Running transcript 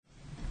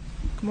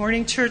Good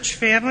morning, church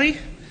family.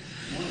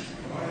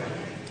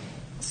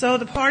 So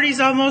the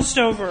party's almost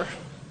over.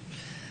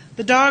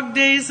 The dog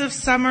days of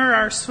summer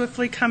are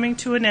swiftly coming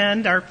to an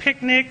end. Our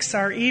picnics,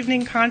 our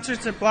evening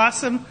concerts at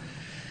Blossom,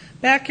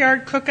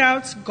 backyard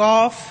cookouts,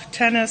 golf,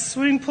 tennis,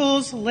 swimming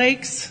pools,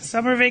 lakes,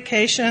 summer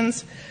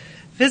vacations,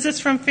 visits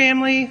from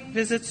family,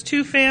 visits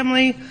to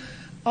family,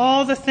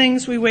 all the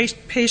things we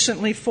wait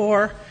patiently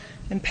for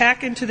and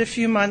pack into the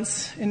few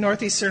months in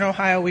northeastern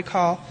Ohio we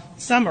call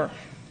summer.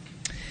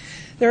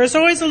 There is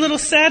always a little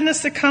sadness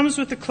that comes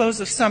with the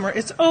close of summer.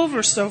 It's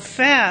over so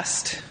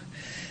fast.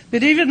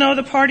 But even though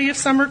the party of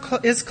summer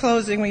is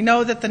closing, we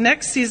know that the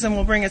next season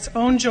will bring its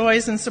own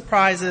joys and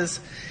surprises,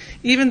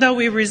 even though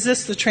we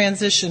resist the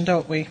transition,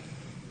 don't we?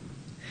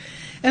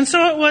 And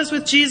so it was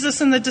with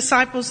Jesus and the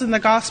disciples in the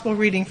gospel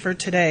reading for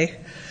today.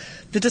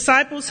 The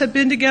disciples had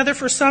been together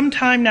for some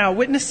time now,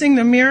 witnessing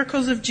the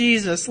miracles of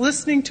Jesus,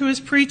 listening to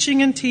his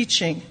preaching and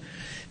teaching,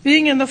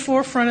 being in the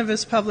forefront of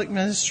his public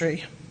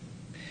ministry.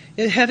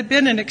 It had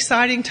been an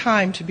exciting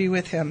time to be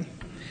with him.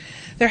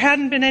 There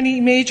hadn't been any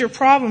major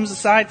problems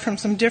aside from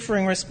some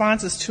differing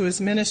responses to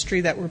his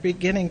ministry that were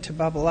beginning to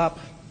bubble up.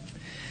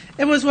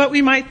 It was what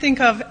we might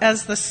think of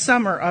as the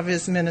summer of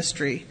his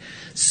ministry.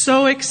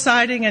 So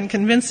exciting and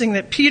convincing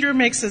that Peter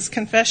makes his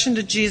confession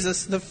to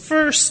Jesus, the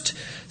first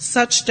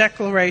such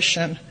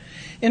declaration,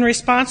 in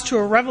response to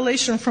a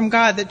revelation from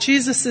God that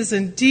Jesus is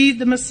indeed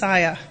the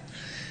Messiah.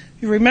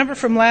 You remember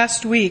from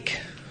last week,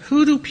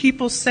 "Who do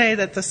people say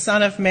that the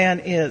Son of Man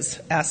is?"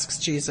 asks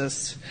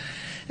Jesus.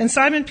 And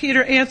Simon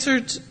Peter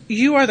answered,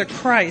 "You are the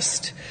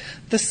Christ,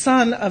 the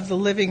Son of the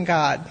living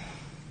God."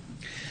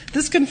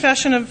 This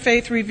confession of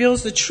faith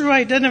reveals the true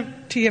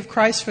identity of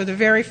Christ for the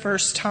very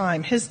first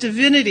time, his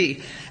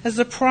divinity as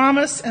the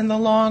promise and the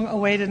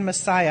long-awaited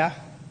Messiah,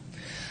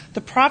 the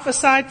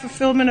prophesied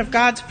fulfillment of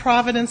God's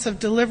providence of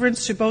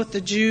deliverance to both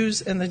the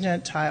Jews and the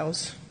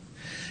Gentiles.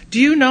 Do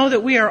you know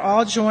that we are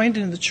all joined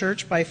in the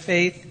church by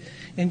faith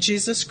in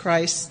Jesus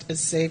Christ as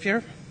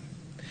Savior?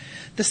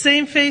 The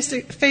same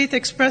faith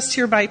expressed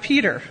here by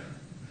Peter.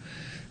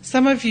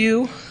 Some of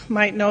you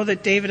might know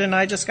that David and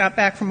I just got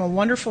back from a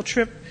wonderful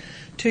trip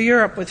to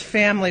Europe with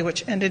family,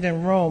 which ended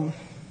in Rome.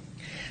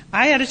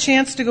 I had a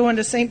chance to go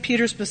into St.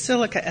 Peter's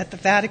Basilica at the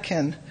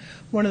Vatican,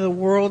 one of the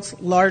world's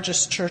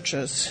largest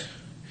churches.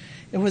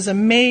 It was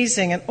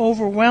amazing and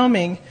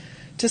overwhelming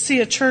to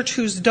see a church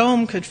whose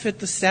dome could fit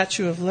the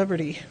Statue of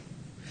Liberty.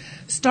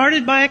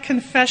 Started by a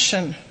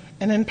confession,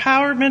 an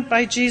empowerment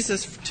by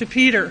Jesus to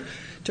Peter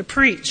to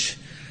preach.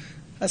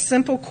 A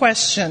simple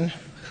question,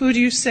 "Who do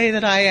you say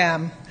that I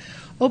am?"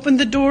 opened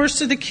the doors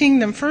to the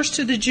kingdom, first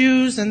to the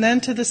Jews and then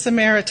to the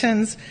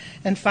Samaritans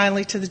and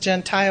finally to the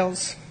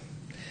Gentiles.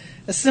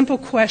 A simple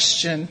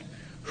question,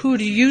 "Who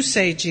do you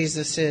say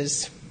Jesus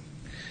is?"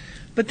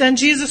 But then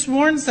Jesus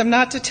warns them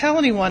not to tell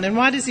anyone. And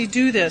why does he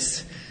do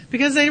this?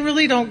 Because they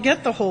really don't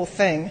get the whole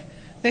thing.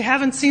 They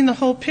haven't seen the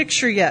whole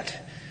picture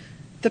yet.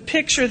 The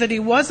picture that he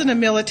wasn't a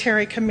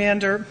military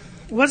commander,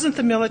 wasn't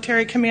the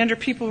military commander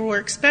people were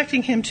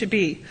expecting him to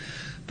be,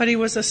 but he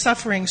was a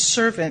suffering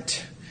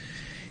servant.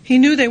 He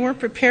knew they weren't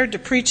prepared to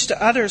preach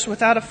to others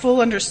without a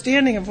full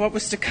understanding of what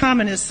was to come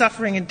in his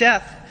suffering and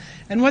death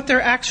and what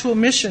their actual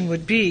mission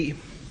would be.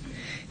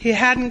 He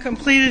hadn't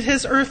completed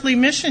his earthly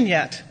mission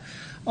yet.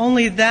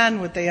 Only then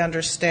would they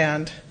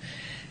understand.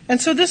 And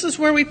so this is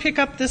where we pick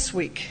up this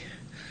week.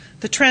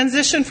 The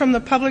transition from the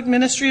public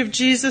ministry of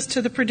Jesus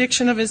to the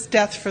prediction of his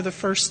death for the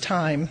first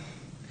time.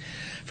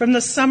 From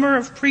the summer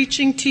of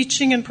preaching,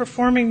 teaching, and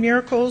performing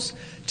miracles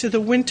to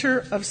the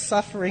winter of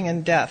suffering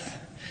and death.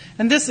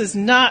 And this is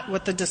not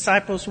what the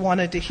disciples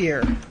wanted to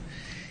hear.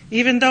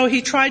 Even though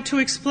he tried to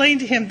explain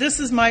to him, "This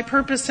is my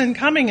purpose in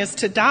coming, is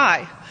to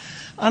die."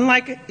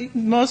 Unlike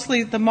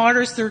mostly the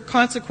martyrs, their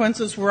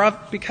consequences were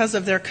up because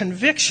of their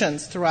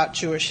convictions throughout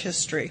Jewish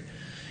history.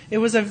 It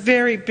was a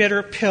very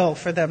bitter pill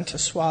for them to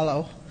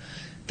swallow.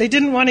 They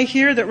didn't want to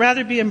hear that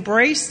rather be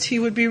embraced, he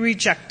would be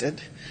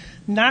rejected.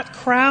 Not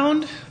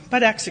crowned,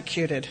 but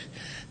executed.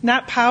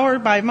 Not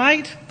powered by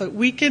might, but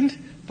weakened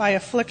by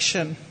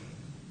affliction.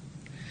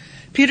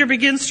 Peter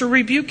begins to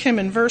rebuke him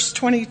in verse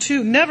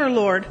 22. "Never,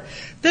 Lord,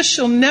 this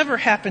shall never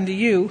happen to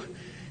you."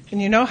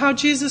 And you know how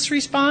Jesus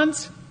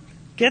responds?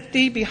 "Get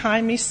thee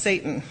behind me,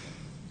 Satan."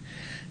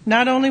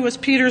 Not only was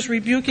Peter's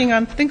rebuking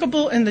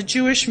unthinkable in the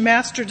Jewish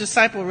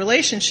master-disciple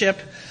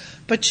relationship,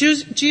 but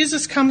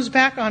Jesus comes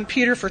back on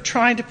Peter for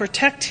trying to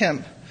protect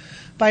him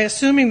by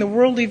assuming the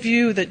worldly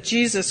view that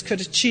Jesus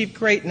could achieve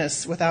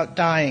greatness without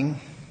dying.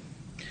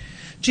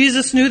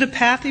 Jesus knew the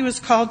path he was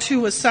called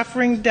to was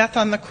suffering death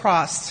on the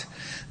cross,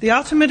 the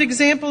ultimate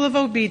example of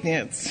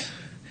obedience.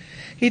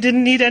 He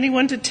didn't need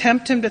anyone to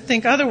tempt him to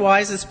think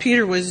otherwise, as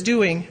Peter was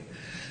doing.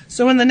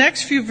 So in the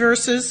next few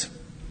verses,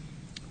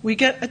 we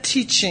get a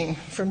teaching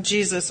from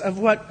Jesus of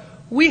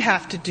what we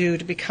have to do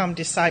to become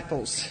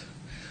disciples.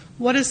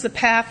 What is the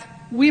path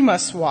we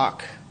must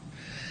walk?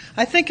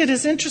 I think it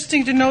is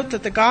interesting to note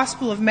that the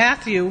Gospel of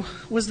Matthew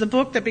was the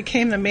book that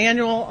became the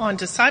manual on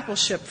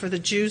discipleship for the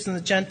Jews and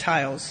the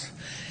Gentiles.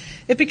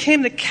 It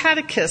became the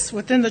catechist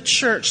within the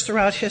church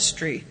throughout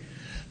history.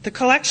 the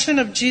collection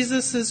of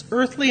Jesus'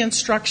 earthly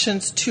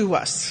instructions to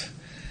us.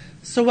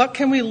 So what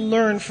can we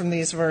learn from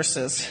these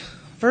verses?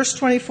 Verse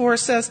 24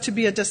 says, to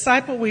be a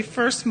disciple, we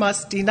first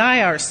must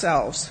deny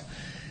ourselves.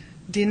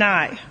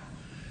 Deny.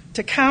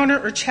 To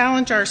counter or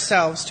challenge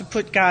ourselves to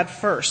put God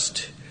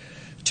first.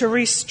 To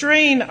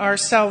restrain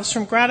ourselves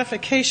from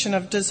gratification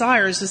of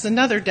desires is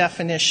another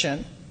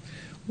definition.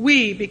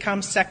 We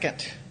become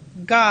second.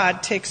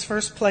 God takes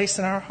first place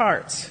in our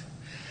hearts.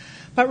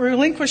 But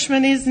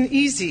relinquishment isn't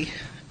easy,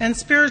 and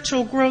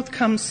spiritual growth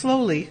comes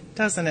slowly,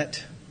 doesn't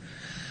it?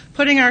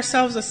 Putting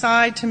ourselves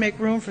aside to make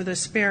room for the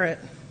Spirit.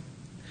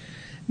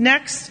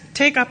 Next,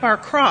 take up our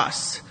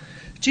cross.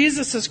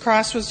 Jesus'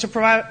 cross was to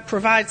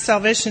provide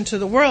salvation to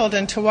the world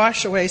and to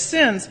wash away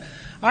sins.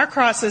 Our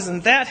cross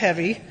isn't that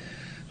heavy.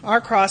 Our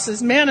cross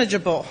is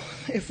manageable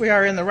if we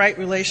are in the right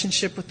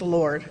relationship with the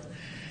Lord.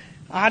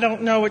 I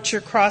don't know what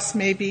your cross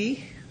may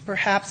be.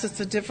 Perhaps it's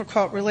a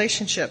difficult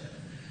relationship.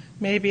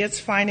 Maybe it's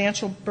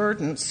financial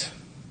burdens,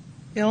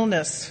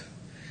 illness,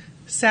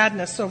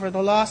 sadness over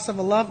the loss of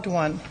a loved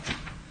one,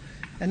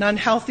 an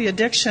unhealthy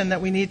addiction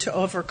that we need to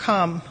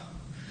overcome.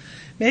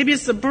 Maybe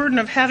it's the burden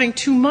of having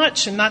too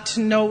much and not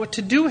to know what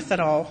to do with it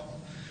all.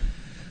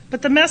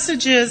 But the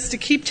message is to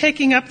keep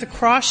taking up the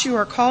cross you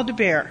are called to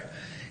bear.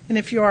 And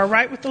if you are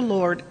right with the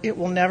Lord, it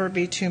will never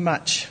be too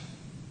much.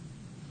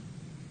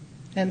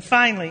 And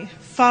finally,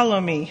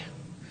 follow me.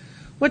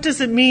 What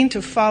does it mean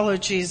to follow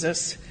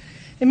Jesus?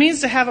 It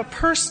means to have a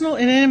personal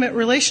and intimate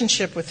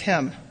relationship with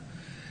him.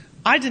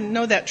 I didn't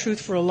know that truth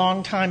for a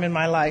long time in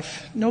my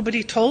life.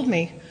 Nobody told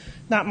me.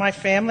 Not my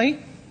family,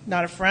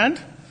 not a friend,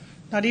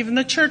 not even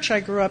the church I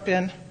grew up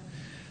in.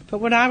 But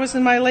when I was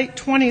in my late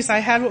 20s, I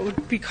had what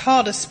would be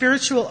called a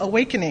spiritual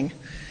awakening,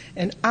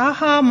 an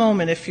aha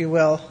moment, if you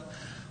will,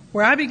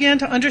 where I began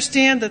to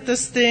understand that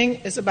this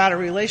thing is about a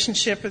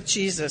relationship with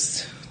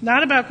Jesus,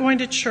 not about going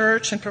to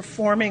church and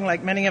performing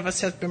like many of us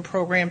have been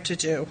programmed to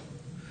do.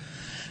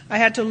 I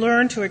had to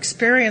learn to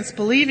experience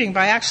believing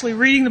by actually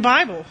reading the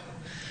Bible,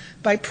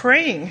 by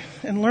praying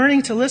and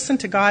learning to listen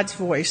to God's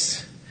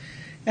voice.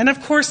 And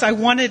of course, I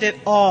wanted it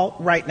all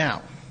right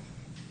now.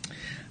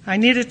 I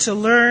needed to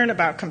learn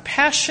about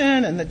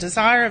compassion and the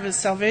desire of his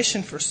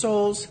salvation for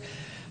souls.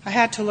 I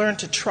had to learn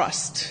to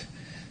trust,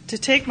 to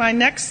take my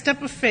next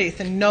step of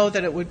faith and know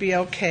that it would be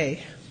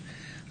okay.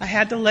 I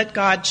had to let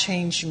God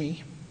change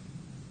me.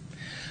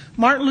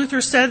 Martin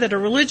Luther said that a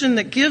religion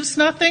that gives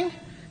nothing,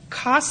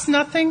 costs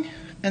nothing,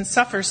 and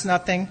suffers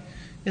nothing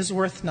is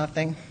worth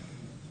nothing.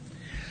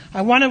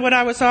 I wanted what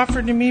I was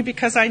offered to me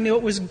because I knew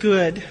it was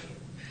good.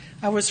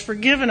 I was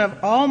forgiven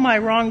of all my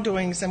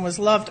wrongdoings and was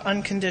loved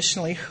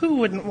unconditionally. Who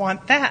wouldn't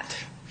want that?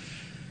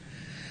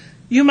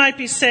 You might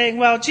be saying,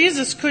 well,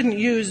 Jesus couldn't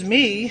use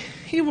me.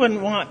 He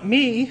wouldn't want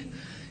me.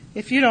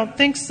 If you don't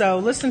think so,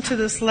 listen to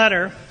this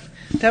letter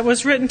that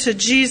was written to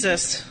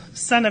Jesus,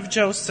 son of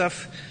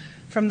Joseph,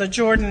 from the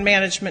Jordan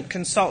Management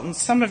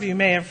Consultants. Some of you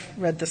may have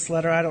read this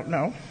letter, I don't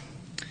know.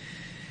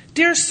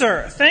 Dear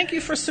sir, thank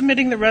you for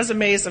submitting the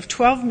resumes of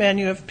 12 men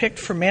you have picked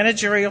for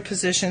managerial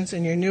positions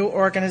in your new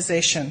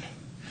organization.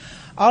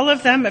 All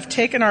of them have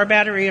taken our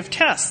battery of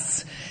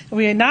tests. And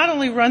we not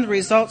only run the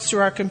results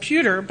through our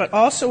computer, but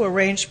also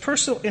arranged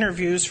personal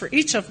interviews for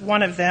each of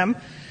one of them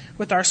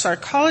with our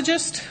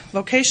psychologist,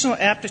 vocational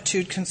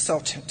aptitude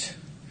consultant.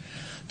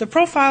 The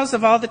profiles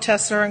of all the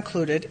tests are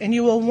included, and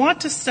you will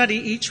want to study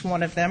each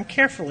one of them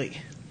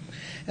carefully.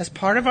 As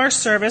part of our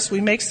service,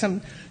 we make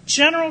some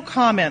general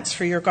comments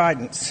for your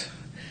guidance.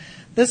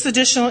 This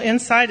additional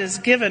insight is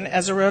given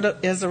as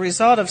a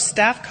result of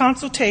staff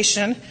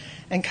consultation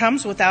and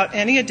comes without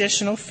any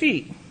additional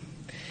fee.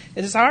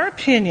 It is our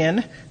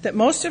opinion that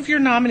most of your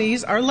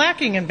nominees are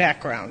lacking in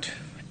background,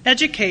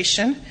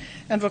 education,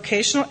 and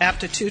vocational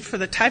aptitude for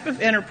the type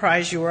of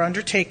enterprise you are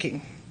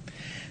undertaking.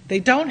 They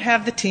don't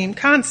have the team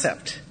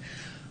concept.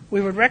 We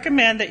would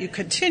recommend that you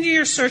continue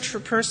your search for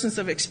persons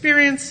of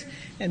experience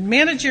and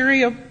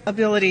managerial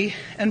ability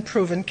and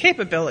proven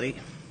capability.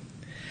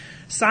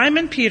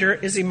 Simon Peter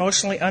is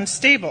emotionally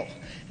unstable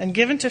and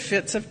given to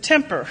fits of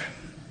temper.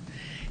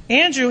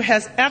 Andrew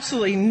has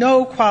absolutely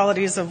no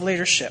qualities of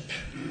leadership.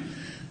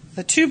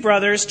 The two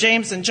brothers,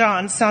 James and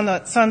John,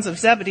 sons of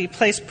Zebedee,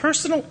 place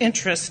personal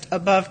interest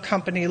above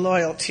company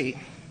loyalty.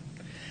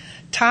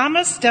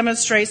 Thomas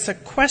demonstrates a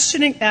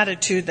questioning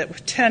attitude that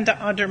would tend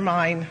to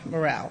undermine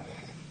morale.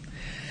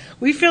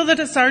 We feel that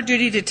it's our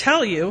duty to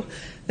tell you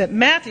that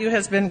Matthew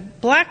has been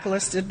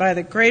blacklisted by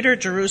the Greater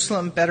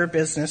Jerusalem Better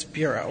Business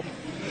Bureau.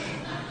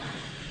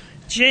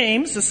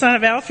 James, the son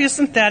of Alphaeus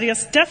and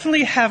Thaddeus,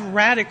 definitely have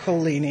radical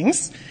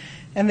leanings,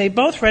 and they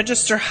both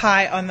register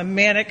high on the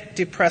manic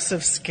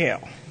depressive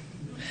scale.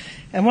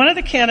 And one of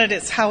the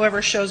candidates,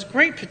 however, shows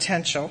great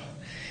potential.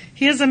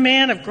 He is a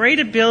man of great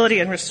ability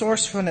and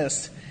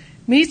resourcefulness,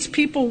 meets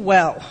people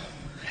well,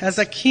 has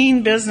a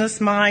keen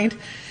business mind,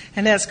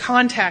 and has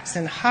contacts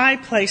in high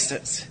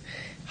places.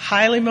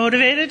 Highly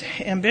motivated,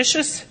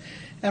 ambitious,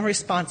 and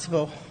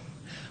responsible.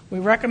 We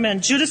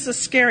recommend Judas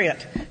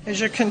Iscariot as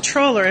your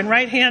controller and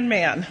right-hand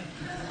man.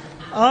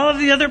 All of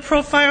the other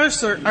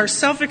profiles are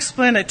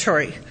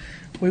self-explanatory.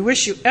 We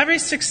wish you every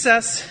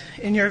success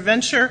in your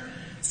venture.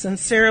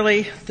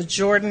 Sincerely, the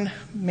Jordan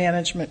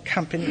Management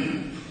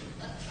Company.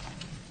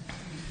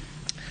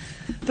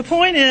 The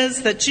point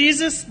is that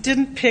Jesus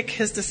didn't pick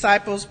his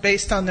disciples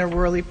based on their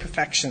worldly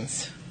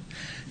perfections,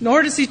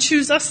 nor does he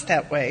choose us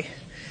that way.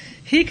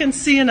 He can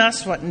see in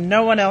us what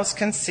no one else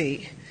can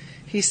see.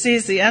 He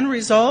sees the end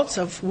results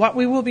of what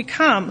we will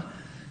become,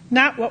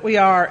 not what we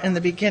are in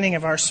the beginning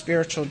of our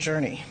spiritual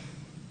journey.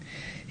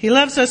 He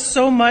loves us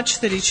so much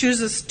that he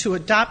chooses to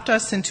adopt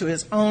us into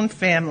his own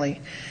family,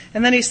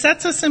 and then he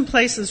sets us in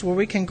places where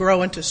we can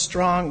grow into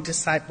strong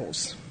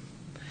disciples.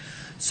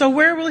 So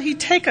where will he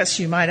take us,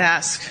 you might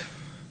ask?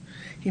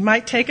 He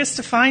might take us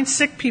to find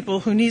sick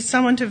people who need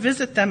someone to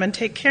visit them and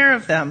take care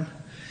of them.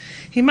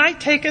 He might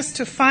take us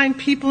to find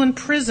people in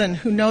prison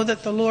who know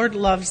that the Lord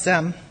loves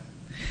them.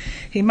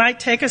 He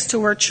might take us to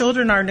where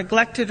children are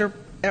neglected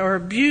or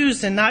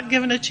abused and not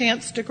given a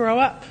chance to grow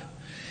up.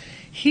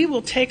 He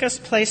will take us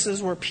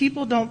places where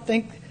people don't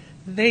think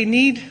they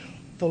need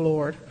the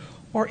Lord,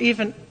 or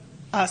even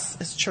us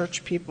as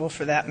church people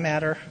for that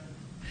matter.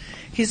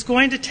 He's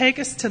going to take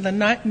us to the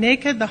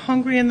naked, the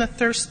hungry, and the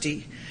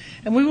thirsty.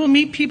 And we will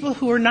meet people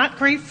who are not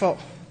grateful,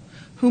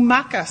 who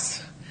mock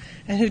us,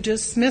 and who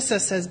dismiss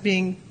us as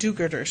being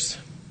do-gooders.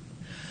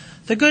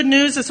 The good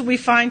news is that we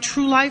find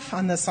true life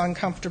on this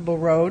uncomfortable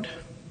road.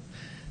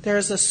 There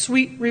is a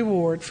sweet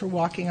reward for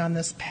walking on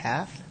this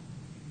path.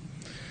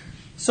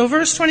 So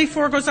verse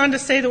 24 goes on to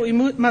say that we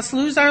must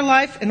lose our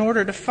life in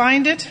order to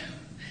find it,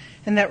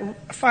 and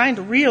that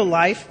find real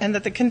life, and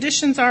that the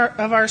conditions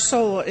of our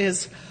soul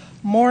is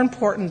more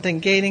important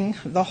than gaining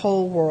the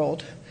whole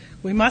world.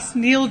 We must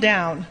kneel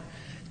down,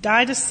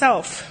 die to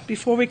self,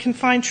 before we can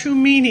find true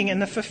meaning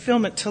and the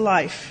fulfillment to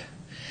life.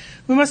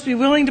 We must be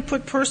willing to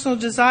put personal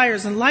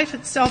desires and life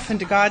itself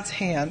into God's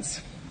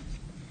hands.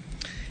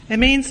 It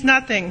means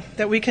nothing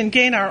that we can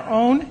gain our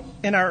own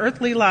in our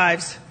earthly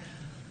lives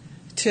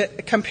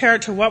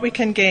compared to what we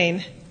can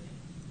gain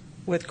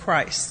with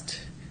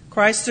Christ.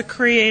 Christ, the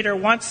Creator,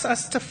 wants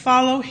us to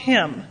follow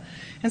him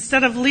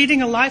instead of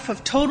leading a life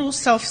of total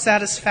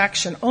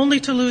self-satisfaction, only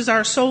to lose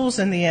our souls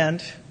in the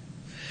end.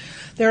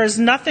 There is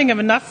nothing of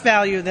enough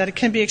value that it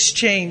can be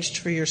exchanged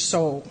for your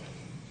soul.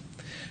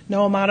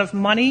 No amount of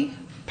money,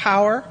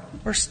 power,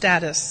 or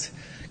status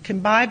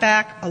can buy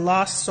back a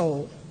lost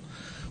soul.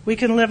 We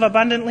can live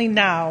abundantly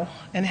now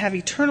and have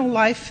eternal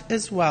life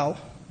as well.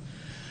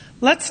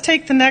 Let's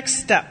take the next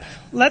step.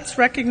 Let's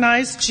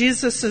recognize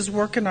Jesus'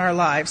 work in our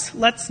lives.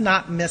 Let's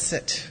not miss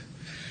it.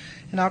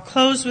 And I'll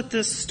close with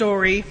this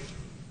story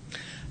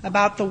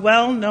about the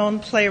well-known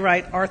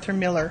playwright Arthur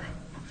Miller,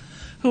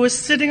 who was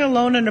sitting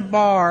alone in a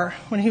bar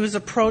when he was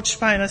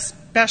approached by an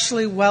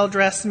especially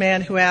well-dressed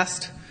man who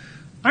asked,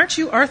 "Aren't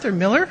you Arthur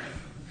Miller?"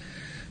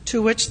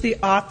 To which the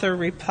author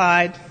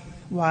replied,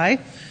 "Why,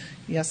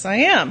 yes, I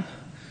am."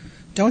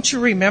 "Don't you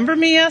remember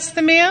me?" asked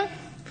the man.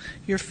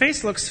 "Your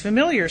face looks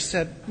familiar,"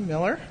 said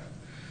Miller.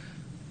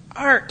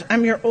 "Art,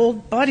 I'm your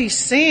old buddy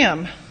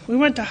Sam. We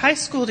went to high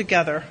school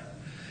together."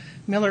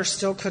 Miller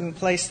still couldn't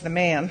place the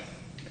man.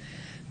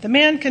 The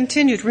man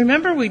continued,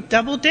 "Remember, we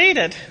double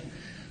dated."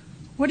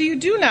 "What do you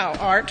do now,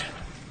 Art?"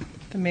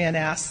 the man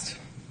asked.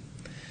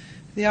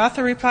 The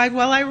author replied,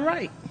 "Well, I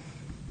write."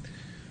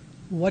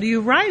 "What do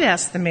you write?"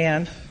 asked the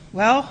man.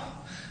 "Well,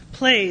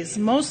 plays,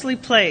 mostly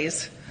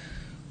plays."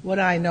 "Would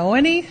I know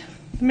any?"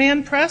 the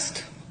man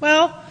pressed.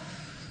 "Well,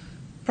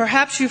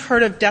 perhaps you've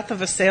heard of Death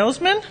of a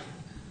Salesman?"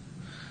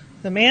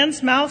 The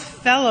man's mouth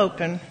fell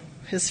open.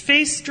 His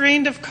face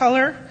drained of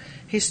color.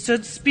 He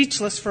stood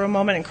speechless for a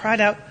moment and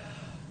cried out,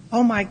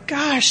 "Oh my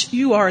gosh,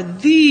 you are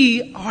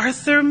the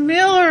Arthur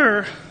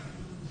Miller!"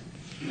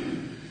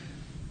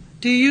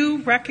 Do you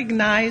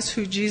recognize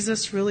who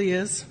Jesus really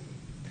is?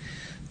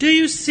 Do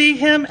you see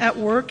him at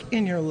work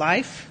in your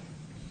life?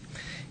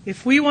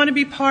 If we want to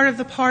be part of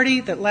the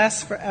party that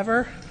lasts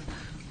forever,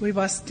 we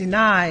must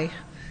deny,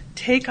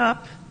 take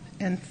up,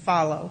 and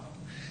follow.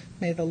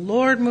 May the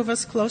Lord move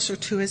us closer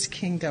to his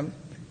kingdom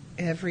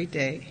every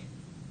day.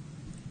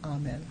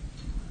 Amen.